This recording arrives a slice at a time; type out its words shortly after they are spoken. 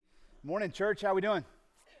Morning, church. How we doing?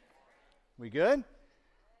 We good?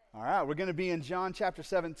 All right. We're going to be in John chapter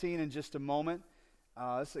 17 in just a moment.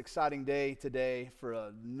 It's an exciting day today for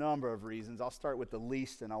a number of reasons. I'll start with the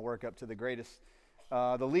least, and I'll work up to the greatest.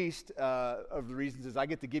 The least of the reasons is I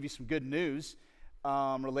get to give you some good news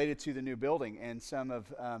related to the new building and some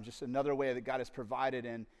of just another way that God has provided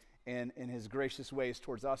in His gracious ways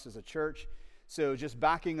towards us as a church. So just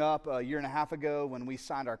backing up a year and a half ago when we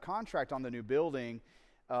signed our contract on the new building,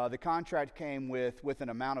 the contract came with an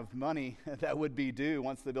amount of money that would be due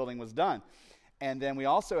once the building was done. And then we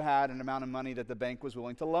also had an amount of money that the bank was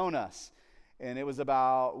willing to loan us. And it was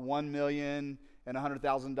about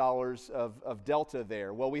 $1,100,000 of delta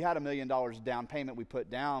there. Well, we had $1 million down payment we put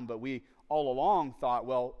down, but we all along thought,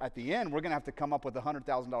 well, at the end, we're going to have to come up with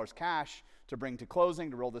 $100,000 cash to bring to closing,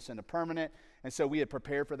 to roll this into permanent. And so we had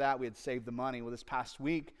prepared for that. We had saved the money. Well, this past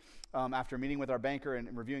week, after meeting with our banker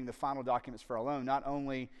and reviewing the final documents for our loan, not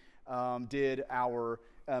only did our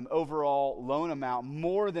overall loan amount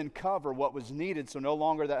more than cover what was needed, so no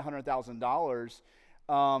longer that $100,000.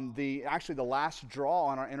 The last draw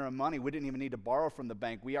on our interim money, we didn't even need to borrow from the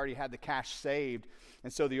bank. We already had the cash saved,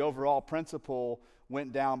 and so the overall principal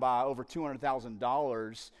went down by over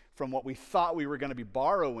 $200,000 from what we thought we were going to be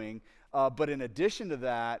borrowing. But in addition to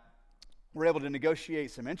that, we're able to negotiate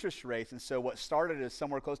some interest rates, and so what started as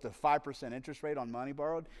somewhere close to 5% interest rate on money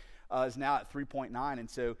borrowed is now at 3.9%, and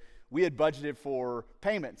so we had budgeted for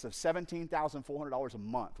payments of $17,400 a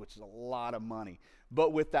month, which is a lot of money.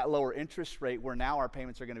 But with that lower interest rate, where now our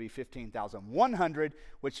payments are going to be $15,100,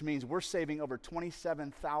 which means we're saving over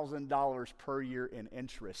 $27,000 per year in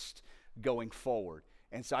interest going forward.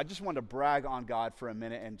 And so I just wanted to brag on God for a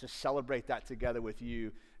minute and just celebrate that together with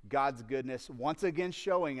you. God's goodness once again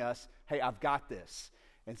showing us, hey, I've got this.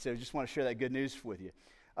 And so just want to share that good news with you.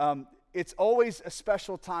 It's always a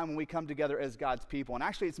special time when we come together as God's people. And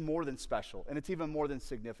actually, it's more than special, and it's even more than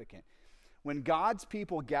significant. When God's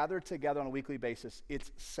people gather together on a weekly basis,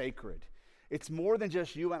 it's sacred. It's more than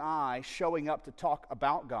just you and I showing up to talk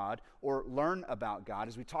about God or learn about God.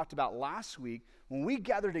 As we talked about last week, when we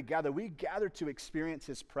gather together, we gather to experience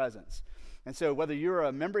His presence. And so whether you're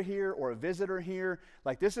a member here or a visitor here,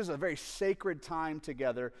 like this is a very sacred time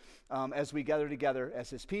together as we gather together as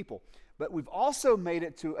His people. But we've also made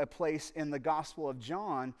it to a place in the Gospel of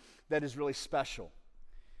John that is really special.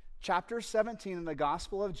 Chapter 17 in the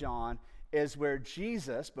Gospel of John is where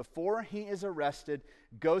Jesus, before He is arrested,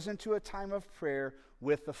 goes into a time of prayer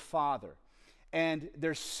with the Father. And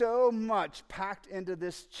there's so much packed into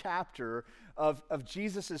this chapter of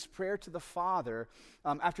Jesus' prayer to the Father.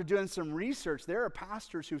 After doing some research, there are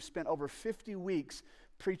pastors who've spent over 50 weeks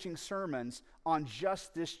preaching sermons on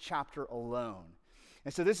just this chapter alone.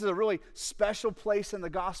 And so this is a really special place in the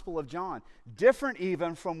Gospel of John. Different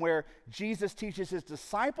even from where Jesus teaches His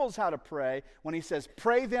disciples how to pray when He says,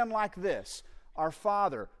 pray them like this, our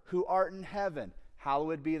Father, who art in heaven,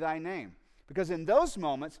 hallowed be thy name. Because in those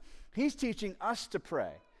moments, He's teaching us to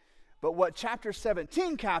pray. But what chapter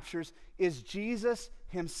 17 captures is Jesus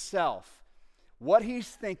Himself. What He's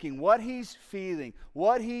thinking, what He's feeling,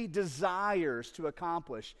 what He desires to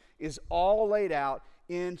accomplish is all laid out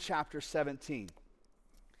in chapter 17.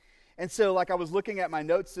 And so, like I was looking at my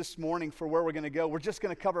notes this morning for where we're going to go, we're just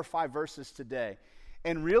going to cover 5 verses today.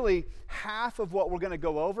 And really, half of what we're going to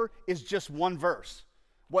go over is just one verse,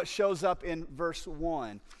 what shows up in verse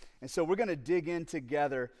 1. And so we're going to dig in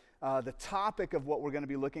together. The topic of what we're going to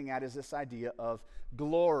be looking at is this idea of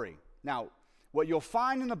glory. Now, what you'll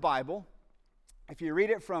find in the Bible, if you read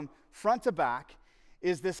it from front to back,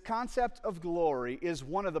 is this concept of glory is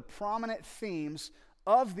one of the prominent themes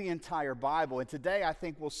of the entire Bible. And today I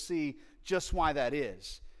think we'll see just why that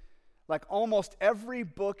is. Like almost every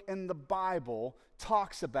book in the Bible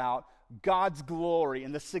talks about God's glory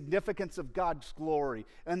and the significance of God's glory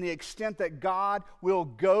and the extent that God will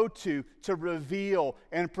go to reveal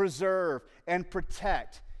and preserve and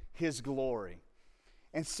protect His glory.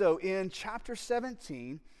 And so in chapter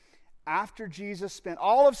 17, after Jesus spent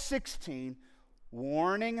all of 16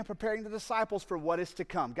 warning and preparing the disciples for what is to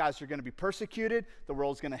come. Guys, you're going to be persecuted. The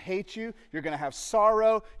world's going to hate you. You're going to have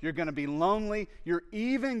sorrow. You're going to be lonely. You're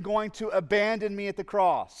even going to abandon me at the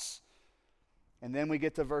cross. And then we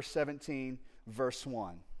get to verse 17, verse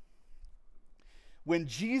 1. When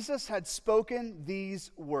Jesus had spoken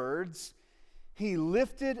these words, He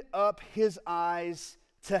lifted up His eyes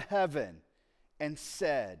to heaven and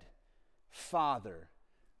said, Father,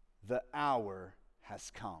 the hour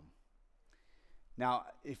has come. Now,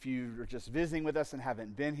 if you're just visiting with us and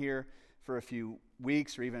haven't been here, for a few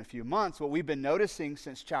weeks or even a few months, what we've been noticing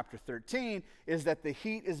since chapter 13 is that the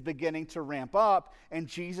heat is beginning to ramp up, and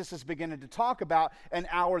Jesus is beginning to talk about an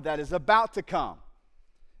hour that is about to come.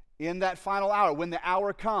 In that final hour, when the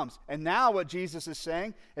hour comes. And now what Jesus is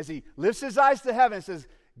saying, as he lifts his eyes to heaven and says,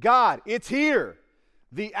 God, it's here.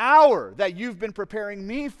 The hour that you've been preparing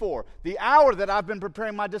me for, the hour that I've been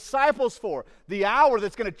preparing my disciples for, the hour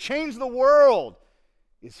that's going to change the world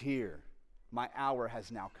is here. My hour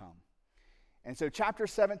has now come. And so chapter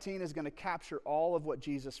 17 is going to capture all of what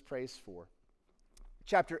Jesus prays for.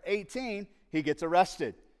 Chapter 18, he gets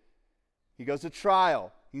arrested. He goes to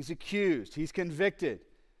trial. He's accused. He's convicted.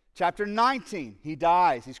 Chapter 19, he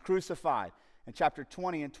dies. He's crucified. And chapter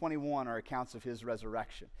 20 and 21 are accounts of his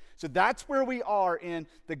resurrection. So that's where we are in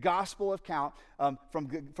the gospel account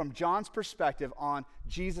from John's perspective on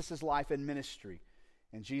Jesus' life and ministry.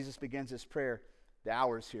 And Jesus begins his prayer, the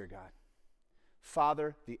hour is here, God.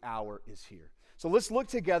 Father, the hour is here. So let's look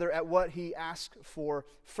together at what he asked for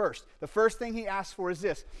first. The first thing he asked for is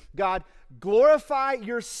this: God, glorify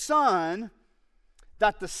your Son,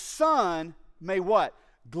 that the Son may what?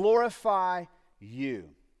 Glorify you.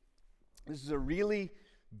 This is a really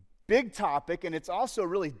big topic, and it's also a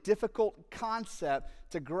really difficult concept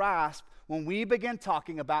to grasp when we begin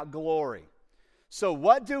talking about glory. So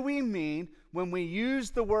what do we mean when we use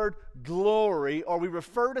the word glory, or we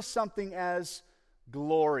refer to something as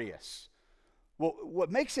glorious? Well,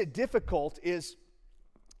 what makes it difficult is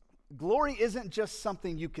glory isn't just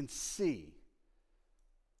something you can see.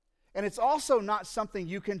 And it's also not something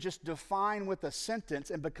you can just define with a sentence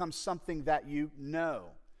and become something that you know.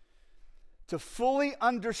 To fully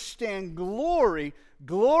understand glory,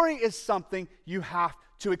 glory is something you have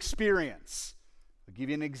to experience. I'll give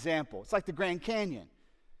you an example. It's like the Grand Canyon.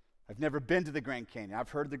 I've never been to the Grand Canyon. I've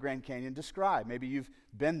heard the Grand Canyon described. Maybe you've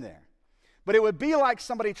been there. But it would be like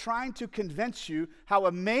somebody trying to convince you how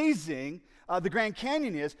amazing the Grand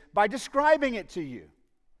Canyon is by describing it to you.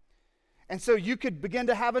 And so you could begin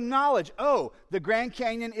to have a knowledge. Oh, the Grand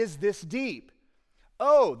Canyon is this deep.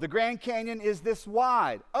 Oh, the Grand Canyon is this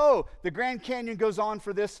wide. Oh, the Grand Canyon goes on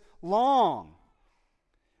for this long.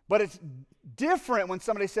 But it's different when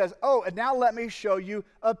somebody says, oh, and now let me show you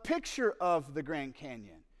a picture of the Grand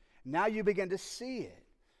Canyon. Now you begin to see it.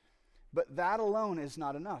 But that alone is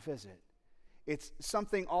not enough, is it? It's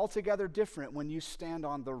something altogether different when you stand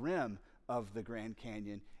on the rim of the Grand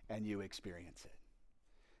Canyon and you experience it.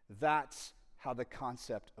 That's how the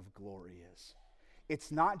concept of glory is.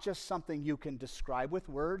 It's not just something you can describe with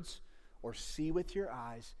words or see with your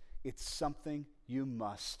eyes. It's something you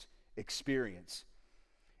must experience.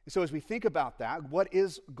 So as we think about that, what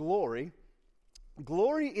is glory?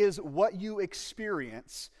 Glory is what you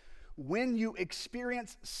experience when you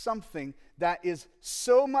experience something that is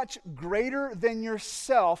so much greater than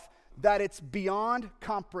yourself that it's beyond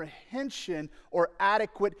comprehension or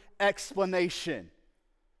adequate explanation.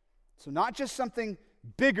 So not just something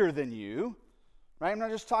bigger than you, right? I'm not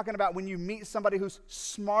just talking about when you meet somebody who's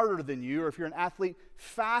smarter than you, or if you're an athlete,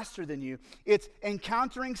 faster than you. It's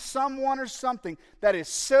encountering someone or something that is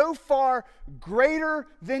so far greater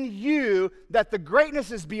than you that the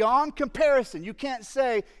greatness is beyond comparison. You can't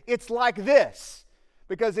say it's like this,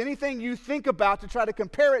 because anything you think about to try to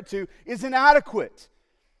compare it to is inadequate.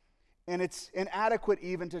 And it's inadequate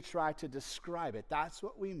even to try to describe it. That's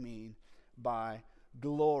what we mean by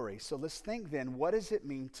glory. So let's think then, what does it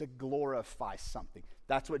mean to glorify something?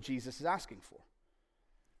 That's what Jesus is asking for.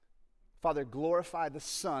 Father, glorify the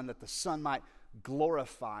Son, that the Son might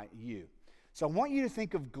glorify you. So I want you to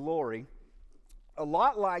think of glory a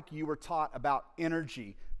lot like you were taught about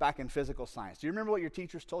energy back in physical science. Do you remember what your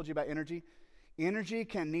teachers told you about energy? Energy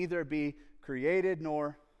can neither be created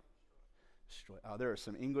nor destroyed. Oh, there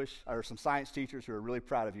are some science teachers who are really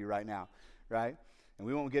proud of you right now, right? And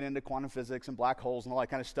we won't get into quantum physics and black holes and all that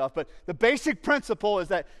kind of stuff, but the basic principle is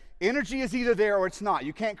that energy is either there or it's not.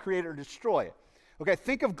 You can't create it or destroy it. Okay,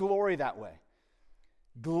 think of glory that way.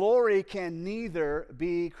 Glory can neither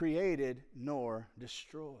be created nor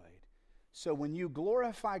destroyed. So when you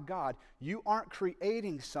glorify God, you aren't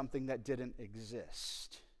creating something that didn't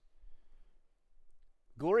exist.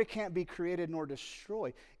 Glory can't be created nor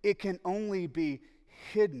destroyed. It can only be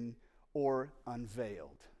hidden or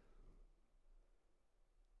unveiled.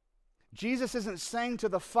 Jesus isn't saying to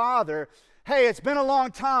the Father, hey, it's been a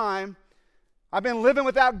long time. I've been living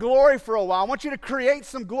without glory for a while. I want you to create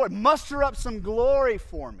some glory. Muster up some glory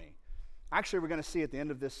for me. Actually, we're going to see at the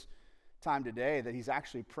end of this time today that he's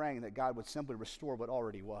actually praying that God would simply restore what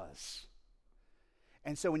already was.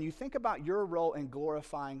 And so when you think about your role in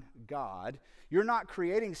glorifying God, you're not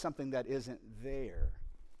creating something that isn't there.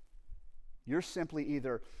 You're simply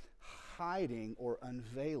either hiding or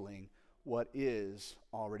unveiling what is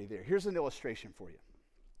already there. Here's an illustration for you.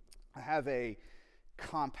 I have a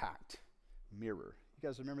compact mirror. You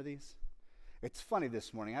guys remember these? It's funny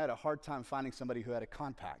this morning. I had a hard time finding somebody who had a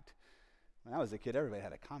compact. When I was a kid, everybody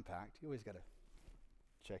had a compact. You always got to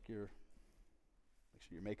make sure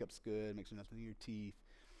your makeup's good, make sure nothing in your teeth.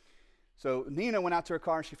 So Nina went out to her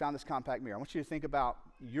car and she found this compact mirror. I want you to think about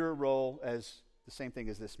your role as the same thing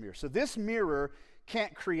as this mirror. So this mirror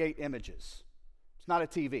can't create images. It's not a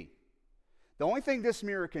TV. The only thing this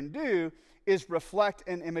mirror can do is reflect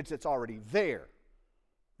an image that's already there.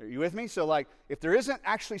 Are you with me? So like, if there isn't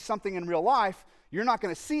actually something in real life, you're not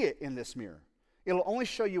going to see it in this mirror. It'll only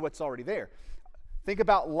show you what's already there. Think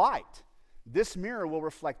about light. This mirror will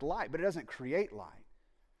reflect light, but it doesn't create light.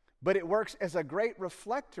 But it works as a great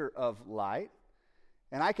reflector of light,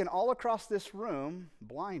 and I can all across this room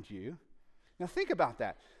blind you. Now think about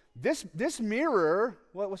that. This mirror,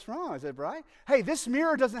 what's wrong? Is it bright? Hey, this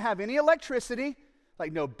mirror doesn't have any electricity,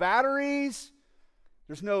 like no batteries.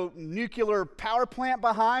 There's no nuclear power plant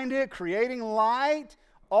behind it creating light.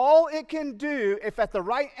 All it can do, if at the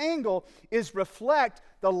right angle, is reflect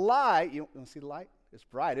the light. You want to see the light? It's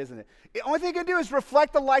bright, isn't it? The only thing it can do is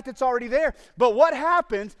reflect the light that's already there. But what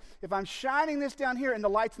happens if I'm shining this down here and the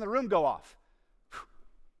lights in the room go off?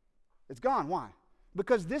 It's gone. Why?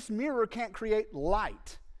 Because this mirror can't create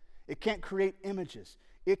light. It can't create images.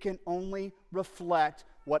 It can only reflect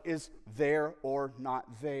what is there or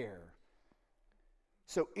not there.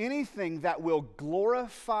 So anything that will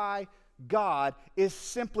glorify God is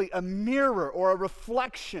simply a mirror or a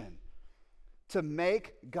reflection to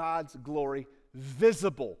make God's glory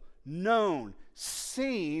visible, known,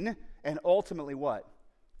 seen, and ultimately what?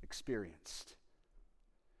 Experienced.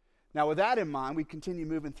 Now with that in mind, we continue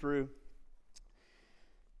moving through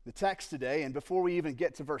the text today, and before we even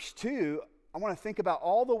get to verse 2, I want to think about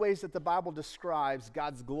all the ways that the Bible describes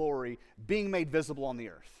God's glory being made visible on the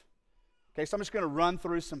earth. Okay, so I'm just going to run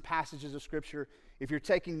through some passages of Scripture. If you're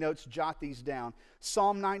taking notes, jot these down.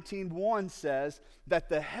 Psalm 19:1 says that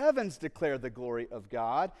the heavens declare the glory of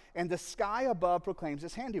God, and the sky above proclaims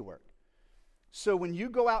His handiwork. So when you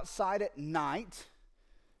go outside at night,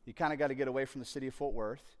 you kind of got to get away from the city of Fort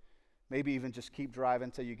Worth. Maybe even just keep driving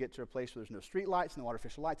until you get to a place where there's no street lights, no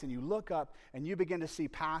artificial lights, and you look up and you begin to see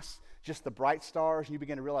past just the bright stars, and you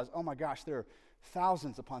begin to realize, oh my gosh, there are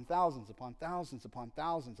thousands upon thousands upon thousands upon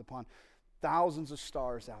thousands upon thousands of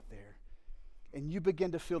stars out there. And you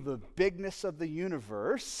begin to feel the bigness of the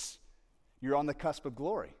universe. You're on the cusp of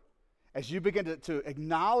glory. As you begin to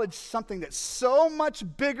acknowledge something that's so much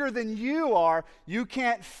bigger than you are, you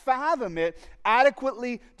can't fathom it,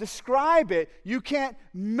 adequately describe it, you can't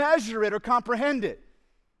measure it or comprehend it.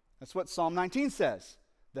 That's what Psalm 19 says.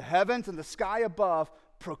 The heavens and the sky above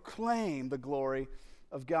proclaim the glory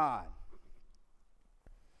of God.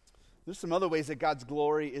 There's some other ways that God's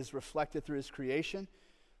glory is reflected through His creation.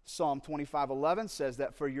 Psalm 25:11 says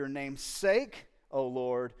that for your name's sake, O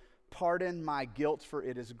Lord, pardon my guilt, for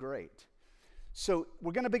it is great. So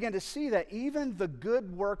we're going to begin to see that even the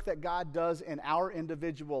good work that God does in our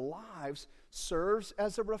individual lives serves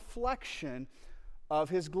as a reflection of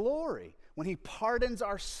His glory. When He pardons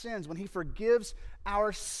our sins, when He forgives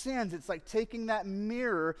our sins, it's like taking that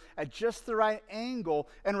mirror at just the right angle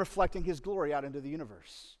and reflecting His glory out into the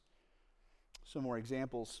universe. Some more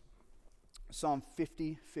examples. Psalm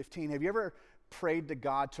 50:15. Have you ever prayed to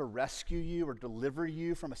God to rescue you or deliver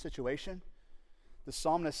you from a situation? The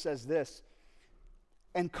psalmist says this,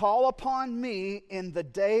 and call upon me in the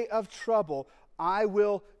day of trouble. I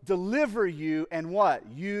will deliver you, and what?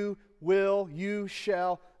 You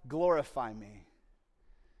shall glorify me.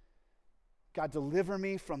 God, deliver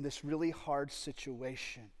me from this really hard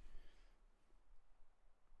situation.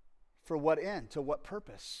 For what end? To what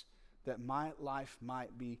purpose? That my life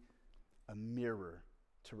might be a mirror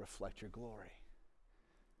to reflect your glory.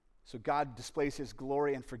 So God displays His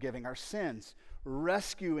glory in forgiving our sins,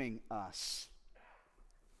 rescuing us.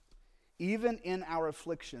 Even in our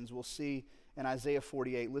afflictions, we'll see in Isaiah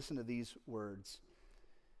 48, listen to these words.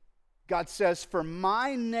 God says, for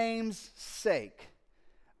my name's sake,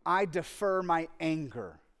 I defer my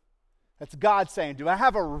anger. That's God saying, do I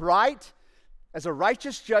have a right as a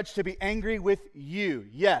righteous judge to be angry with you?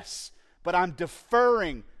 Yes, but I'm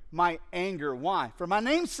deferring my anger. Why? For my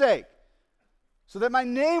name's sake. So that my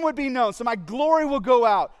name would be known, so my glory will go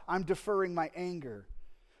out. I'm deferring my anger.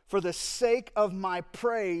 For the sake of my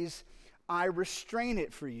praise, I restrain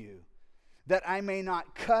it for you, that I may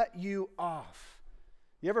not cut you off.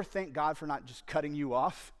 You ever thank God for not just cutting you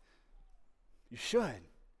off? You should.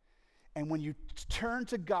 And when you turn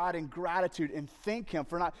to God in gratitude and thank Him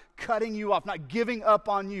for not cutting you off, not giving up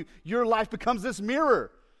on you, your life becomes this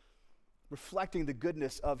mirror, reflecting the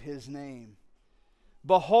goodness of His name.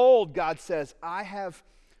 Behold, God says, I have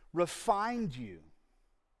refined you,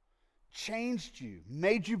 changed you,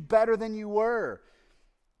 made you better than you were,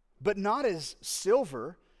 but not as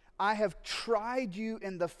silver. I have tried you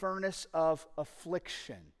in the furnace of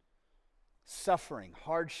affliction, suffering,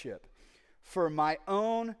 hardship. For my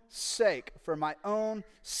own sake,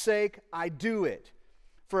 I do it.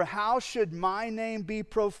 For how should my name be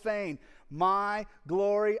profaned? My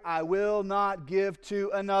glory I will not give to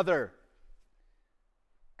another.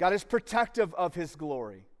 God is protective of His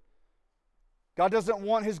glory. God doesn't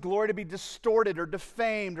want His glory to be distorted or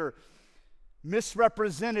defamed or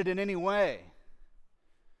misrepresented in any way.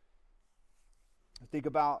 Think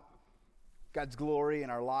about God's glory in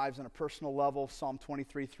our lives on a personal level. Psalm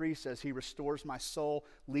 23:3 says, He restores my soul,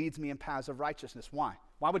 leads me in paths of righteousness. Why?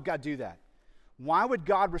 Why would God do that? Why would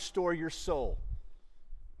God restore your soul?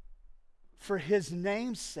 For His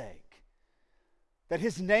name's sake. That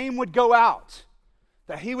His name would go out.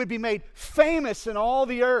 That He would be made famous in all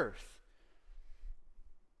the earth.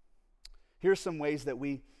 Here are some ways that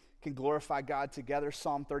we can glorify God together.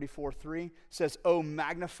 Psalm 34:3 says, Oh,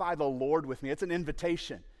 magnify the Lord with me. It's an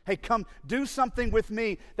invitation. Hey, come do something with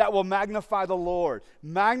me that will magnify the Lord.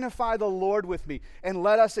 Magnify the Lord with me, and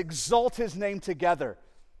let us exalt His name together.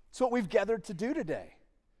 It's what we've gathered to do today.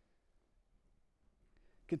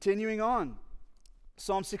 Continuing on,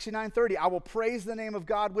 Psalm 69:30, I will praise the name of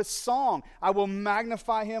God with song. I will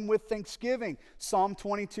magnify Him with thanksgiving. Psalm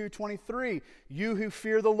 22:23, you who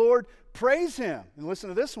fear the Lord, praise Him. And listen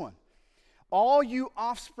to this one. All you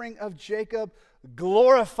offspring of Jacob,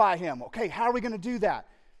 glorify Him. Okay, how are we going to do that?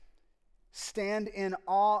 Stand in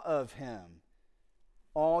awe of Him,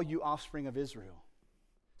 all you offspring of Israel.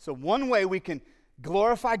 So one way we can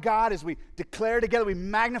glorify God is we declare together, we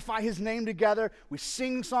magnify His name together, we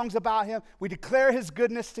sing songs about Him, we declare His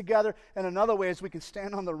goodness together, and another way is we can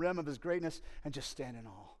stand on the rim of His greatness and just stand in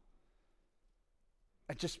awe.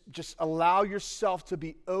 And just allow yourself to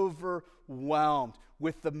be overwhelmed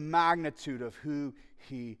with the magnitude of who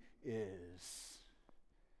He is.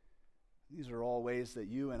 These are all ways that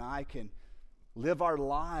you and I can live our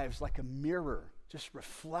lives like a mirror, just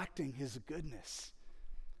reflecting His goodness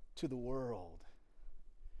to the world.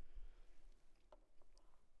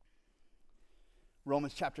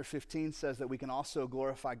 Romans chapter 15 says that we can also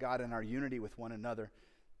glorify God in our unity with one another.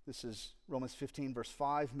 This is Romans 15 verse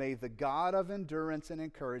 5. May the God of endurance and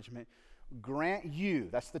encouragement grant you,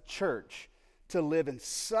 that's the church, to live in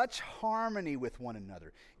such harmony with one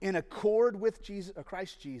another, in accord with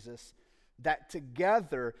Christ Jesus, that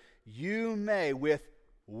together you may, with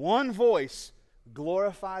one voice,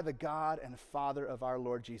 glorify the God and Father of our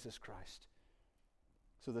Lord Jesus Christ.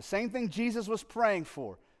 So the same thing Jesus was praying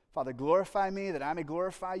for. Father, glorify me that I may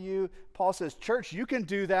glorify you. Paul says, church, you can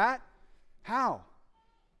do that. How?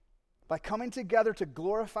 By coming together to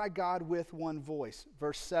glorify God with one voice.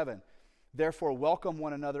 Verse 7, therefore welcome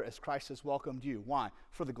one another as Christ has welcomed you. Why?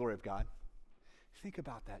 For the glory of God. Think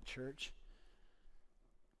about that, church.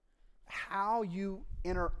 How you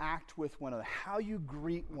interact with one another, how you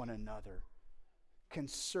greet one another can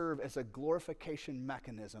serve as a glorification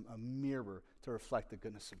mechanism, a mirror to reflect the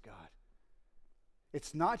goodness of God.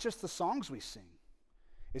 It's not just the songs we sing.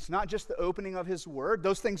 It's not just the opening of His Word.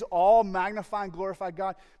 Those things all magnify and glorify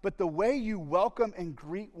God. But the way you welcome and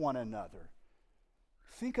greet one another.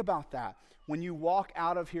 Think about that. When you walk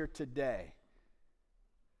out of here today,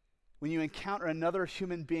 when you encounter another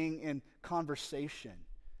human being in conversation,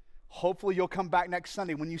 hopefully you'll come back next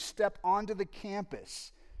Sunday. When you step onto the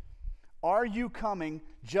campus, are you coming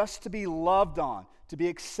just to be loved on, to be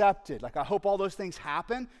accepted? Like, I hope all those things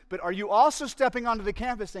happen, but are you also stepping onto the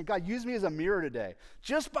campus saying, God, use me as a mirror today?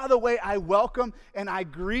 Just by the way I welcome and I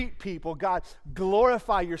greet people, God,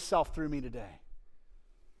 glorify yourself through me today.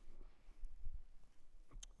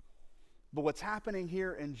 But what's happening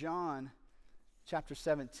here in John chapter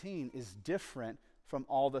 17 is different from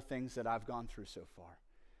all the things that I've gone through so far.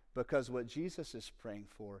 Because what Jesus is praying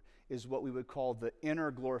for is what we would call the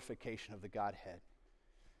inner glorification of the Godhead.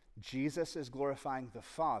 Jesus is glorifying the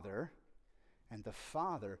Father, and the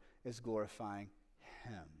Father is glorifying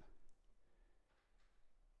Him.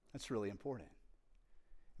 That's really important.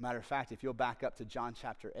 Matter of fact, if you'll back up to John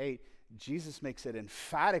chapter 8, Jesus makes it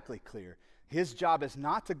emphatically clear. His job is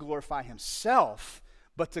not to glorify Himself,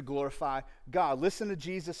 but to glorify God. Listen to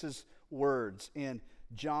Jesus' words in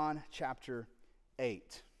John chapter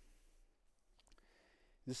 8.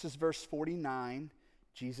 This is verse 49.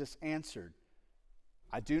 Jesus answered,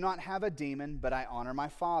 I do not have a demon, but I honor my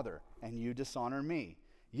Father, and you dishonor me.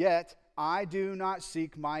 Yet I do not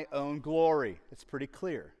seek my own glory. It's pretty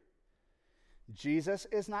clear. Jesus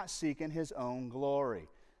is not seeking his own glory.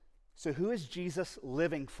 So who is Jesus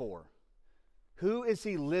living for? Who is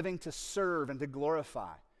he living to serve and to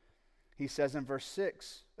glorify? He says in at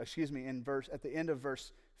the end of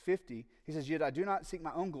verse 50, he says, yet I do not seek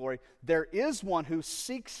my own glory. There is one who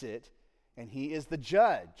seeks it, and he is the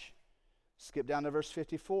judge. Skip down to verse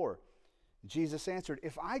 54. Jesus answered,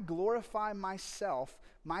 if I glorify myself,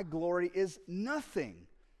 my glory is nothing.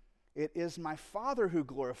 It is my Father who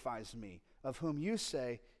glorifies me, of whom you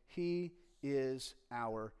say he is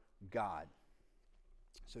our God.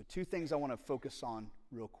 So 2 things I want to focus on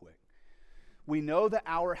real quick. We know the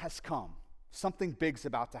hour has come. Something big's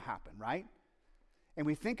about to happen, right? And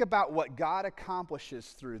we think about what God accomplishes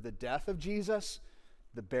through the death of Jesus,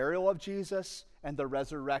 the burial of Jesus, and the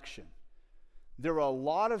resurrection. There are a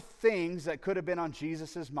lot of things that could have been on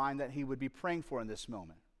Jesus' mind that he would be praying for in this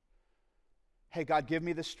moment. Hey, God, give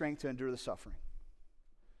me the strength to endure the suffering.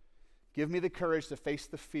 Give me the courage to face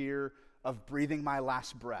the fear of breathing my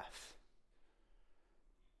last breath.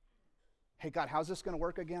 Hey, God, how's this going to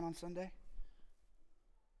work again on Sunday?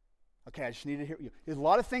 Okay, I just need to hear you. A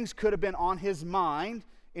lot of things could have been on his mind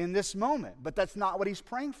in this moment, but that's not what he's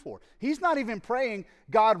praying for. He's not even praying,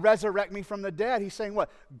 God, resurrect me from the dead. He's saying what?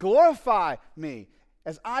 Glorify me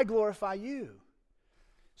as I glorify you.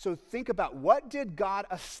 So think about, what did God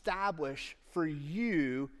establish for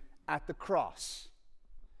you at the cross?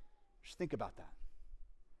 Just think about that.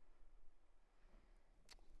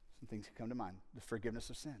 Some things come to mind. The forgiveness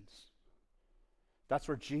of sins. That's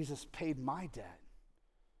where Jesus paid my debt.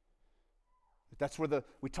 That's where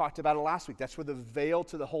we talked about it last week. That's where the veil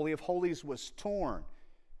to the Holy of Holies was torn.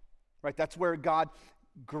 Right? That's where God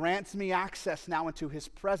grants me access now into his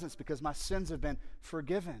presence because my sins have been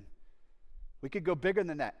forgiven. We could go bigger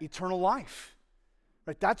than that. Eternal life.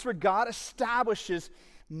 Right? That's where God establishes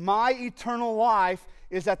my eternal life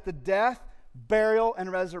is at the death, burial,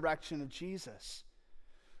 and resurrection of Jesus.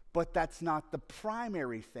 But that's not the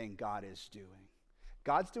primary thing God is doing.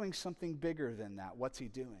 God's doing something bigger than that. What's he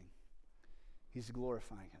doing? He's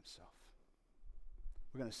glorifying himself.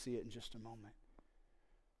 We're going to see it in just a moment.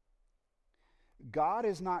 God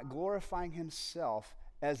is not glorifying himself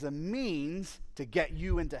as a means to get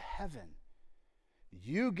you into heaven.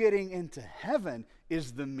 You getting into heaven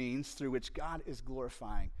is the means through which God is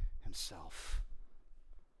glorifying himself.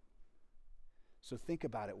 So think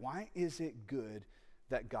about it. Why is it good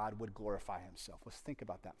that God would glorify himself? Let's think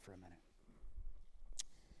about that for a minute.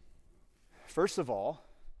 First of all,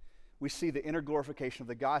 we see the inner glorification of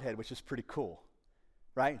the Godhead, which is pretty cool,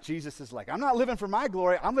 right? Jesus is like, I'm not living for my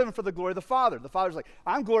glory, I'm living for the glory of the Father. The Father's like,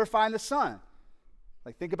 I'm glorifying the Son.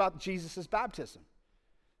 Like, think about Jesus' baptism.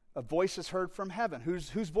 A voice is heard from heaven. Whose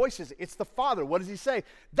voice is it? It's the Father. What does he say?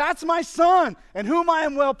 That's my Son, in whom I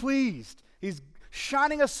am well pleased. He's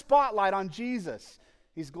shining a spotlight on Jesus.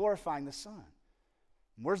 He's glorifying the Son.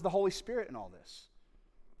 Where's the Holy Spirit in all this?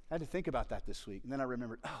 I had to think about that this week, and then I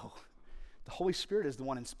remembered, the Holy Spirit is the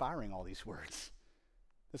one inspiring all these words.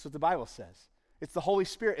 That's what the Bible says. It's the Holy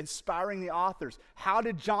Spirit inspiring the authors. How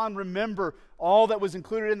did John remember all that was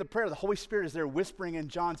included in the prayer? The Holy Spirit is there whispering in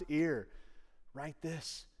John's ear. Write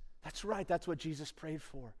this. That's right. That's what Jesus prayed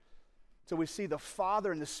for. So we see the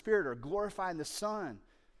Father and the Spirit are glorifying the Son.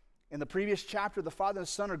 In the previous chapter, the Father and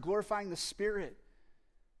the Son are glorifying the Spirit.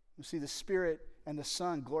 We see the Spirit and the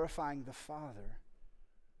Son glorifying the Father.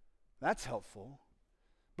 That's helpful.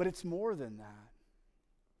 But it's more than that.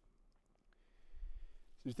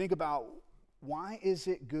 So you think about, why is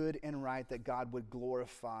it good and right that God would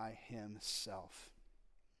glorify himself?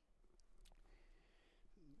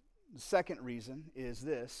 The second reason is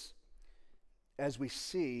this. As we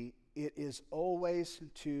see, it is always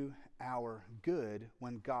to our good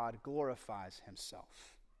when God glorifies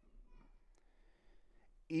himself.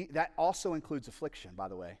 That also includes affliction, by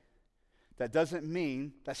the way.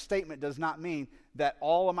 That statement does not mean that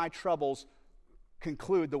all of my troubles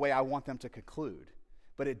conclude the way I want them to conclude.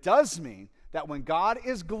 But it does mean that when God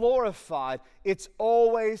is glorified, it's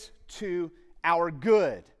always to our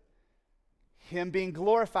good. Him being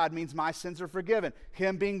glorified means my sins are forgiven.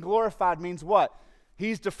 Him being glorified means what?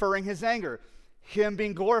 He's deferring his anger. Him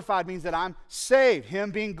being glorified means that I'm saved. Him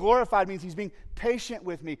being glorified means he's being patient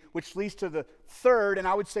with me, which leads to the third, and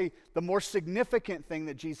I would say the more significant thing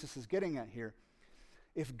that Jesus is getting at here.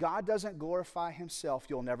 If God doesn't glorify himself,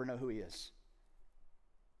 you'll never know who he is.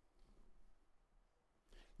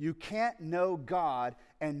 You can't know God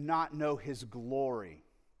and not know his glory.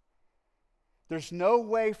 There's no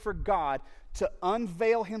way for God to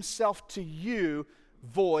unveil himself to you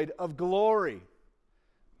void of glory.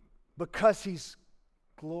 because He's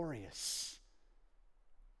glorious.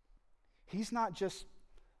 He's not just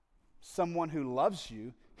someone who loves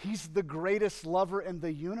you. He's the greatest lover in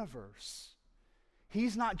the universe.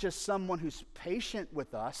 He's not just someone who's patient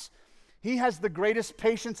with us. He has the greatest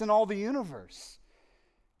patience in all the universe.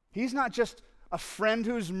 He's not just a friend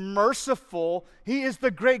who's merciful. He is the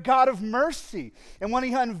great God of mercy. And when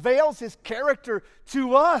He unveils His character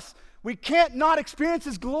to us, we can't not experience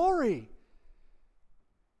His glory.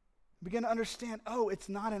 Begin to understand, it's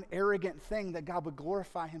not an arrogant thing that God would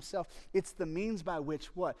glorify Himself. It's the means by which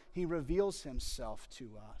what? He reveals Himself to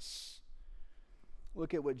us.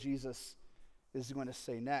 Look at what Jesus is going to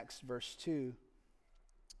say next, verse 2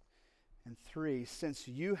 and 3. Since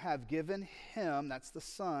you have given Him, that's the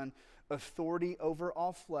Son, authority over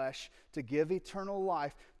all flesh to give eternal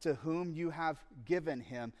life to whom you have given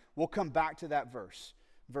Him. We'll come back to that verse.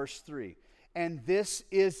 Verse 3. And this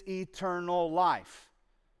is eternal life.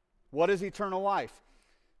 What is eternal life?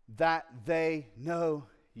 That they know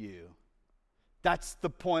you. That's the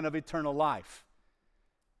point of eternal life.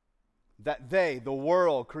 That they, the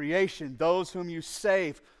world, creation, those whom you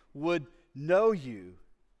save, would know you,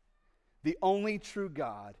 the only true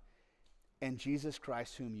God, and Jesus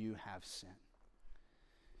Christ whom you have sent.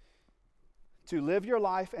 To live your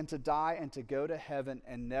life and to die and to go to heaven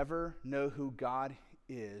and never know who God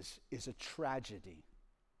is a tragedy.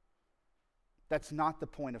 That's not the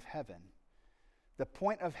point of heaven. The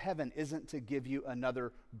point of heaven isn't to give you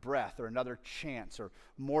another breath or another chance or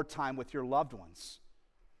more time with your loved ones.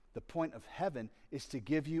 The point of heaven is to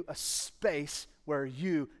give you a space where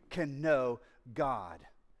you can know God.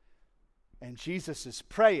 And Jesus is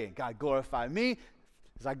praying, God, glorify me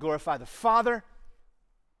as I glorify the Father.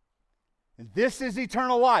 And this is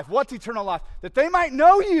eternal life. What's eternal life? That they might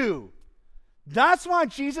know you. That's why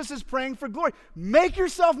Jesus is praying for glory. Make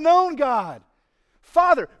yourself known, God.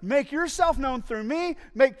 Father, make yourself known through me.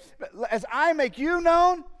 As I make you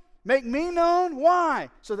known, make me known. Why?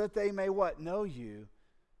 So that they may what? Know you.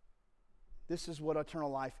 This is what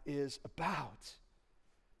eternal life is about.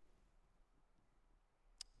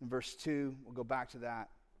 In verse 2, we'll go back to that.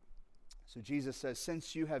 So Jesus says,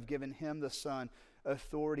 since you have given Him, the Son,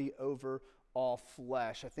 authority over all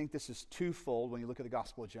flesh. I think this is twofold when you look at the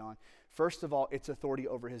Gospel of John. First of all, it's authority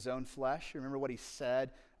over His own flesh. Remember what He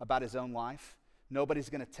said about His own life? Nobody's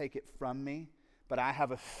going to take it from me, but I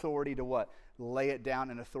have authority to what? Lay it down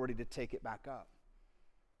and authority to take it back up.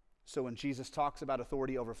 So when Jesus talks about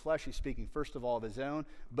authority over flesh, He's speaking first of all of His own.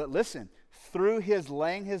 But listen, through His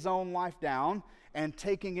laying His own life down and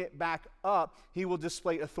taking it back up, He will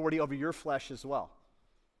display authority over your flesh as well.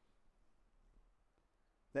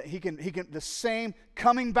 That he can the same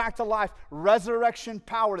coming back to life, resurrection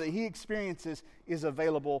power that He experiences is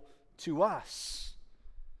available to us.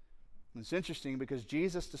 And it's interesting because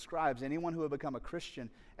Jesus describes anyone who would become a Christian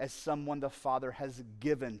as someone the Father has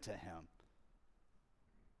given to him.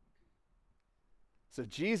 So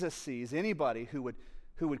Jesus sees anybody who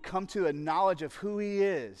would come to a knowledge of who He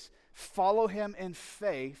is, follow Him in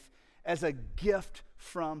faith as a gift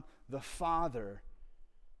from the Father.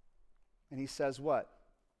 And He says what?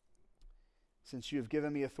 Since you have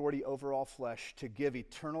given me authority over all flesh to give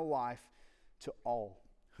eternal life to all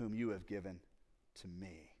whom you have given to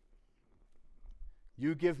me.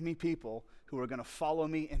 You give me people who are going to follow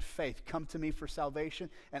me in faith, come to me for salvation,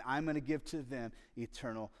 and I'm going to give to them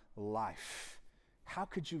eternal life. How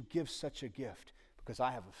could you give such a gift? Because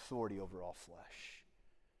I have authority over all flesh.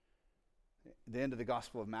 At the end of the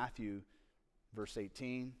Gospel of Matthew, verse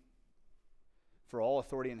 18, for all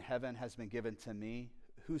authority in heaven has been given to me.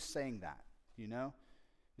 Who's saying that? You know?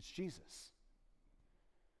 It's Jesus.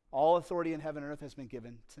 All authority in heaven and earth has been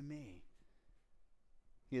given to me.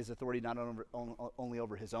 He has authority not only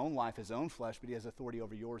over His own life, His own flesh, but He has authority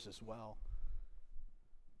over yours as well.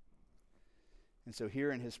 And so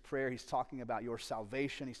here in His prayer, He's talking about your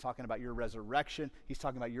salvation. He's talking about your resurrection. He's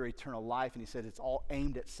talking about your eternal life. And He said it's all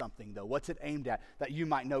aimed at something, though. What's it aimed at? That you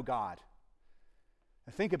might know God.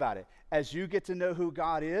 And think about it. As you get to know who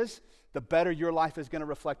God is, the better your life is going to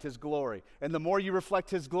reflect His glory. And the more you reflect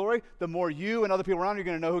His glory, the more you and other people around you are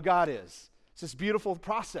going to know who God is. It's this beautiful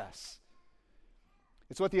process.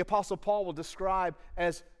 It's what the Apostle Paul will describe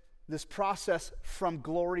as this process from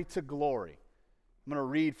glory to glory. I'm going to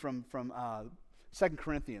read from 2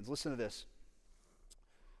 Corinthians. Listen to this.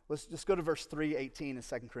 Let's just go to verse 3:18 in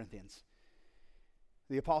 2 Corinthians.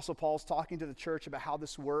 The Apostle Paul's talking to the church about how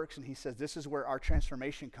this works, and he says this is where our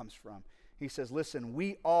transformation comes from. He says, listen,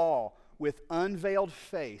 we all with unveiled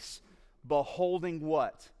face, beholding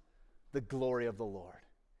what? The glory of the Lord.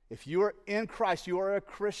 If you are in Christ, you are a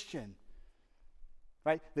Christian.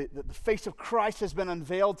 right? The face of Christ has been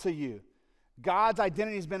unveiled to you. God's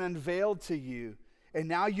identity has been unveiled to you. And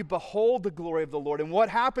now you behold the glory of the Lord. And what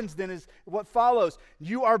happens then is what follows.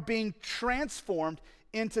 You are being transformed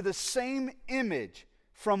into the same image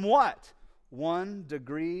from what? One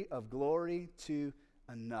degree of glory to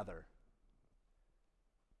another.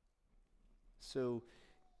 So,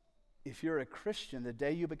 if you're a Christian, the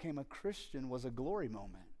day you became a Christian was a glory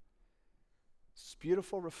moment. It's a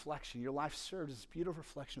beautiful reflection. Your life served as a beautiful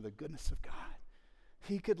reflection of the goodness of God.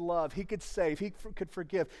 He could love, He could save, He could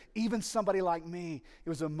forgive. Even somebody like me. It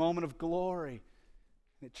was a moment of glory.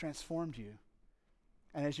 It transformed you.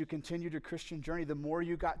 And as you continued your Christian journey, the more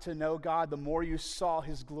you got to know God, the more you saw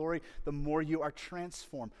His glory, the more you are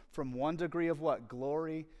transformed from one degree of what?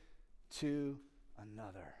 Glory to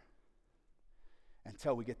another.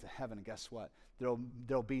 Until we get to heaven, and guess what?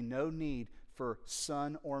 There'll be no need for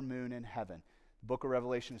sun or moon in heaven. The book of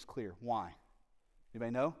Revelation is clear. Why?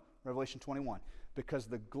 Anybody know? Revelation 21. Because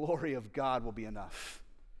the glory of God will be enough.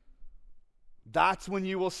 That's when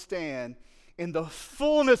you will stand in the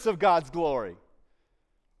fullness of God's glory.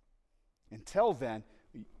 Until then,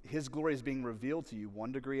 His glory is being revealed to you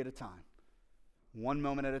one degree at a time, one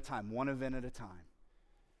moment at a time, one event at a time.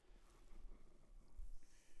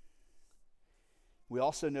 We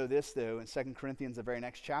also know this, though, in 2 Corinthians, the very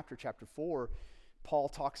next chapter, chapter 4, Paul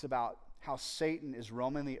talks about how Satan is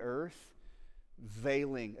roaming the earth,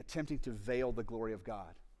 attempting to veil the glory of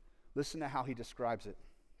God. Listen to how he describes it.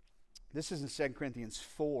 This is in 2 Corinthians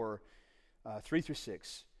 4, 3 through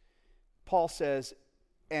 6. Paul says,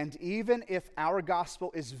 "And even if our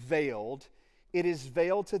gospel is veiled, it is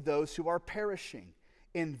veiled to those who are perishing.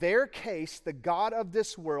 In their case, the God of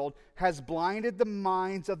this world has blinded the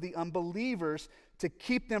minds of the unbelievers to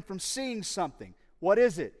keep them from seeing something." What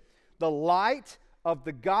is it? The light of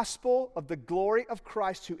the gospel of the glory of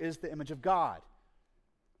Christ, who is the image of God.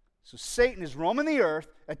 So Satan is roaming the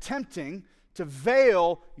earth, attempting to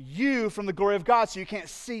veil you from the glory of God so you can't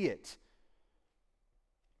see it.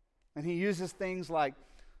 And he uses things like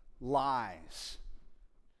lies.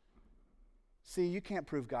 See, you can't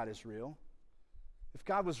prove God is real. If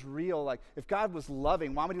God was real, if God was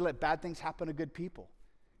loving, why would He let bad things happen to good people?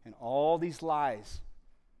 And all these lies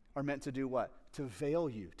are meant to do what? To veil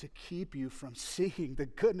you, to keep you from seeing the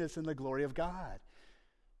goodness and the glory of God.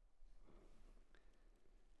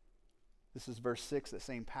 This is verse 6, that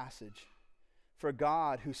same passage. "For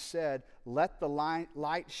God, who said, 'Let the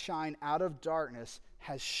light shine out of darkness,'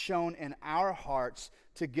 has shone in our hearts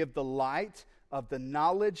to give the light of the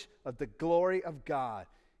knowledge of the glory of God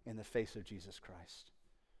in the face of Jesus Christ."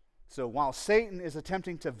 So while Satan is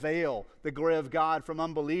attempting to veil the glory of God from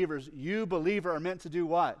unbelievers, you, believer, are meant to do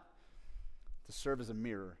what? To serve as a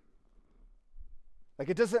mirror.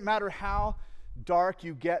 It doesn't matter how dark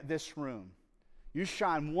you get this room. You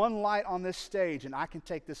shine one light on this stage, and I can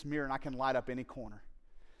take this mirror and I can light up any corner.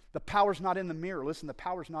 The power's not in the mirror. Listen, the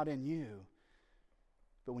power's not in you.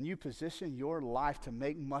 But when you position your life to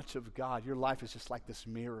make much of God, your life is just like this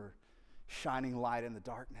mirror, shining light in the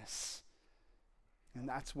darkness. And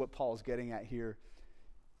that's what Paul's getting at here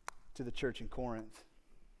to the church in Corinth.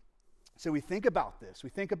 So we think about this. We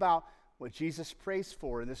think about what Jesus prays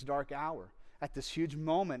for in this dark hour, at this huge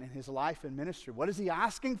moment in His life and ministry. What is He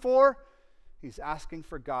asking for? He's asking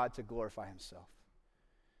for God to glorify Himself.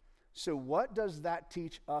 So what does that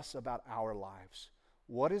teach us about our lives?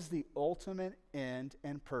 What is the ultimate end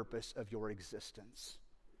and purpose of your existence?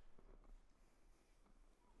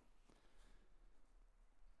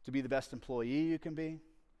 To be the best employee you can be,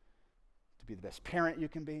 to be the best parent you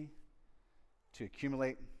can be, to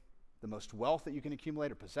accumulate the most wealth that you can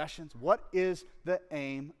accumulate or possessions. What is the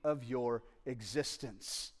aim of your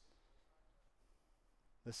existence?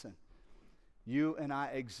 Listen, you and I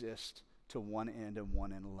exist to one end and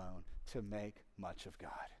one end alone, to make much of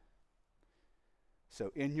God.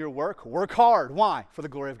 So in your work, work hard. Why? For the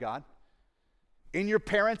glory of God. In your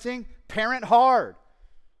parenting, parent hard.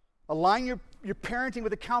 Align your parenting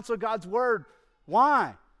with the counsel of God's word.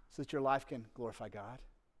 Why? So that your life can glorify God.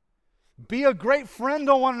 Be a great friend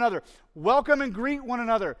to one another. Welcome and greet one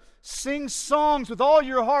another. Sing songs with all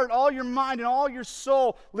your heart, all your mind, and all your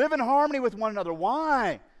soul. Live in harmony with one another.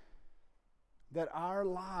 Why? That our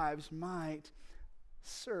lives might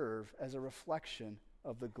serve as a reflection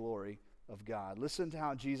of the glory of God. Listen to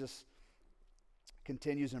how Jesus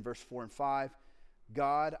continues in verse 4 and 5.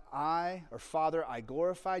 God, Father, I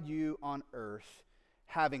glorified you on earth,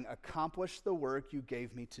 having accomplished the work you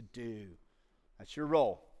gave me to do. That's your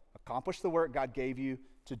role. Accomplish the work God gave you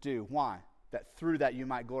to do. Why? That through that you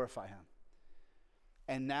might glorify Him.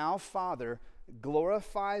 And now, Father,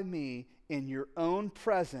 glorify me in your own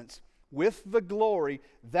presence with the glory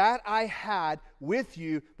that I had with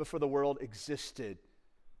you before the world existed.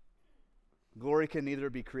 Glory can neither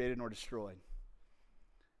be created nor destroyed.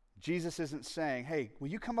 Jesus isn't saying, hey, will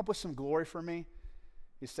you come up with some glory for me?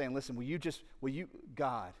 He's saying, listen,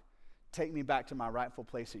 God, take me back to my rightful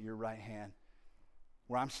place at your right hand,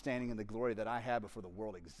 where I'm standing in the glory that I had before the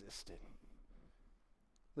world existed.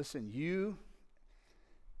 Listen,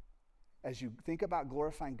 as you think about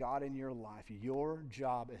glorifying God in your life, your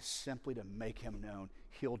job is simply to make him known.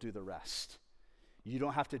 He'll do the rest. You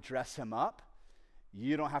don't have to dress him up.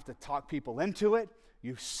 You don't have to talk people into it.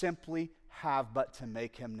 You simply have but to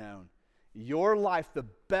make him known. Your life, the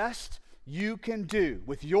best you can do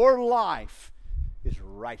with your life is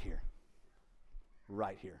right here.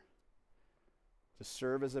 Right here. To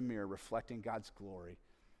serve as a mirror reflecting God's glory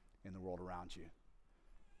in the world around you.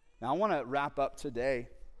 Now I want to wrap up today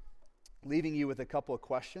leaving you with a couple of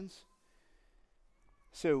questions.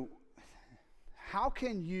 So, how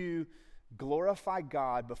can you glorify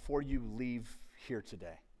God before you leave here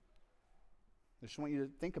today? I just want you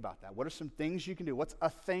to think about that. What are some things you can do? What's a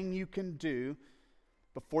thing you can do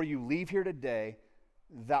before you leave here today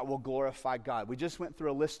that will glorify God? We just went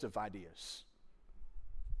through a list of ideas.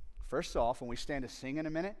 First off, when we stand to sing in a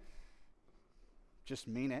minute, just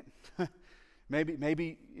mean it.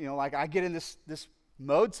 maybe like I get in this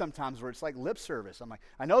mode sometimes where it's like lip service. I'm like,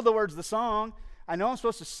 I know the words of the song. I know I'm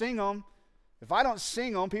supposed to sing them. If I don't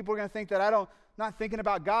sing them, people are going to think that not thinking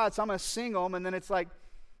about God, so I'm going to sing them, and then it's like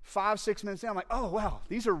 5-6 minutes in, I'm like, oh, wow,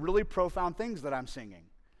 these are really profound things that I'm singing.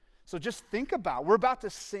 So just think about, we're about to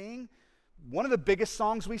sing one of the biggest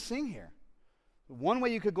songs we sing here. One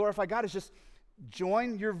way you could glorify God is just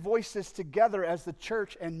join your voices together as the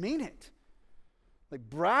church and mean it. Like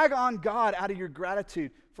brag on God out of your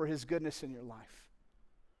gratitude for his goodness in your life.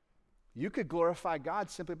 You could glorify God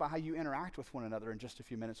simply by how you interact with one another in just a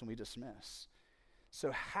few minutes when we dismiss.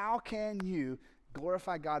 So how can you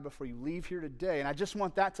glorify God before you leave here today? And I just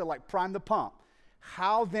want that to like prime the pump.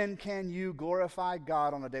 How then can you glorify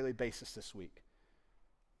God on a daily basis this week?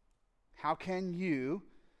 How can you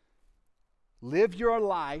live your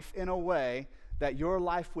life in a way that your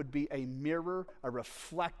life would be a mirror, a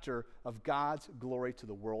reflector of God's glory to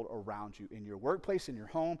the world around you, in your workplace, in your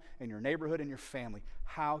home, in your neighborhood, in your family?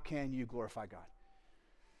 How can you glorify God?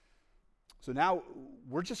 So now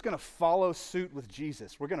we're just going to follow suit with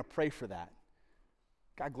Jesus. We're going to pray for that.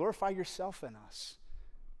 God, glorify yourself in us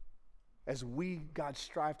as we, God,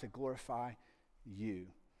 strive to glorify you.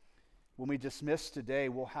 When we dismiss today,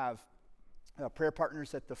 we'll have prayer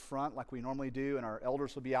partners at the front like we normally do, and our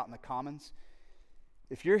elders will be out in the commons.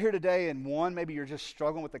 If you're here today and maybe you're just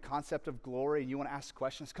struggling with the concept of glory and you want to ask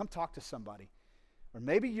questions, come talk to somebody. Or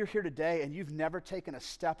maybe you're here today and you've never taken a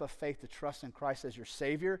step of faith to trust in Christ as your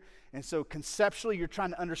Savior, and so conceptually you're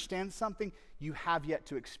trying to understand something you have yet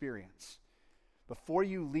to experience. Before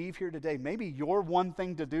you leave here today, maybe your one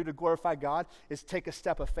thing to do to glorify God is take a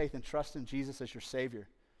step of faith and trust in Jesus as your Savior.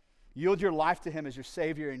 Yield your life to him as your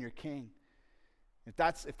Savior and your King. If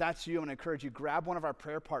that's you, I'm going to encourage you, grab one of our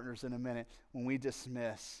prayer partners in a minute when we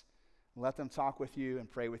dismiss. Let them talk with you and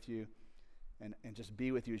pray with you and just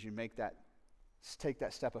be with you as you take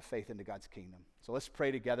that step of faith into God's kingdom. So let's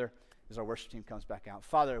pray together as our worship team comes back out.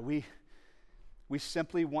 Father, we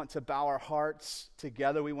simply want to bow our hearts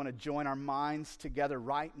together. We want to join our minds together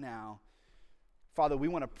right now. Father, we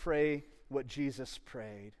want to pray what Jesus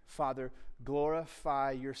prayed. Father,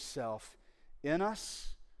 glorify yourself in us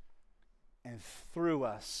and through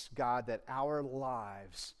us, God, that our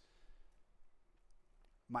lives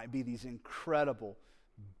might be these incredible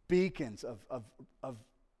beacons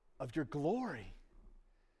of your glory.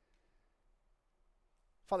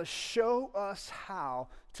 Father, show us how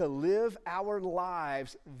to live our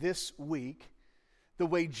lives this week the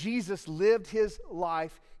way Jesus lived his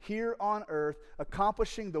life here on earth,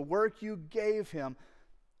 accomplishing the work you gave him,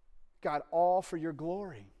 God, all for your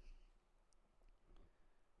glory.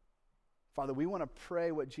 Father, we want to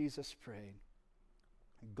pray what Jesus prayed.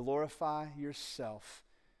 Glorify yourself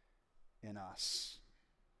in us.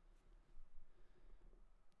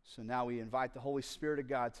 So now we invite the Holy Spirit of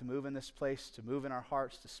God to move in this place, to move in our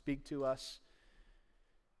hearts, to speak to us,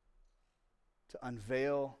 to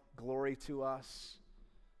unveil glory to us.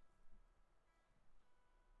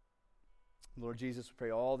 Lord Jesus, we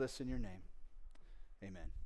pray all this in your name. Amen.